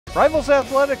Rivals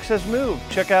Athletics has moved.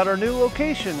 Check out our new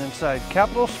location inside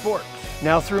Capital Sports.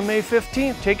 Now through May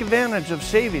 15th, take advantage of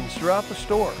savings throughout the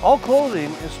store. All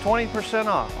clothing is 20%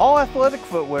 off. All athletic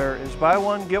footwear is buy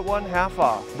one, get one half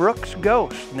off. Brooks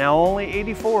Ghost, now only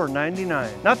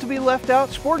 $84.99. Not to be left out,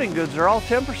 sporting goods are all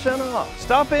 10% off.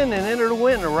 Stop in and enter to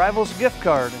win a Rivals gift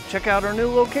card and check out our new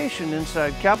location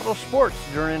inside Capital Sports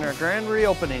during our grand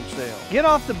reopening sale. Get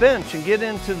off the bench and get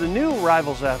into the new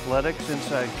Rivals Athletics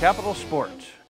inside Capital Sports.